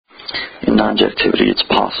non-jectivity, it's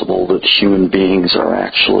possible that human beings are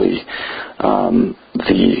actually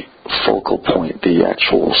the focal point, the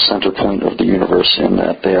actual center point of the universe, in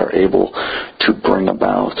that they are able to bring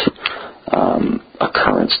about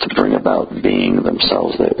occurrence, to bring about being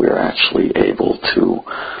themselves, that we are actually able to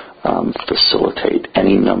facilitate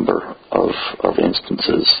any number of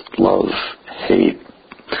instances: love, hate,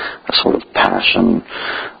 a sort of passion,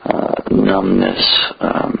 numbness.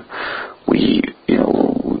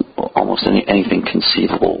 Almost anything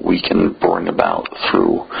conceivable we can bring about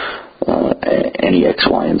through any X,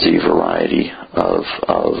 Y, and Z variety of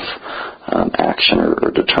action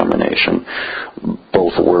or determination.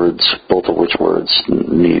 Both of which words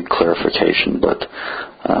need clarification, but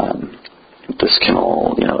this can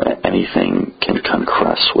all, anything can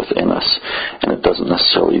concress within us, and it doesn't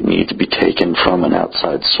necessarily need to be taken from an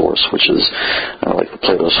outside source, which is like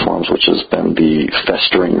Plato's forms, which has been the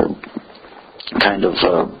festering or kind of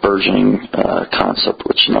burgeoning concept,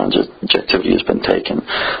 which non-jectivity has been taken,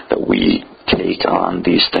 that we take on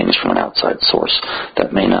these things from an outside source.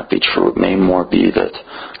 That may not be true. It may more be that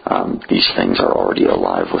these things are already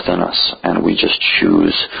alive within us, and we just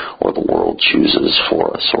choose, or the world chooses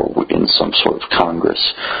for us, or in some sort of congress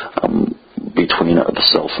between the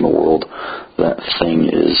self and the world, that thing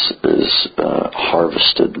is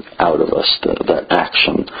harvested out of us. That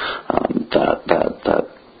action, that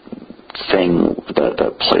thing,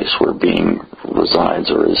 that place where being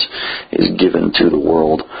resides or is given to the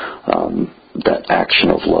world, that action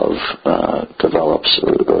of love develops,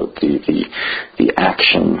 or the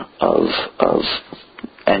action of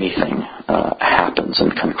anything happens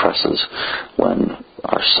and concresses when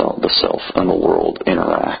the self and the world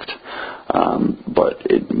interact. But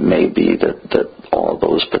it may be that all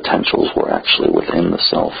those potentials were actually within the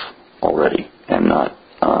self already, and not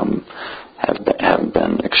haven't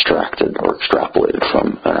been extracted or extrapolated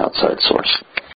from an outside source.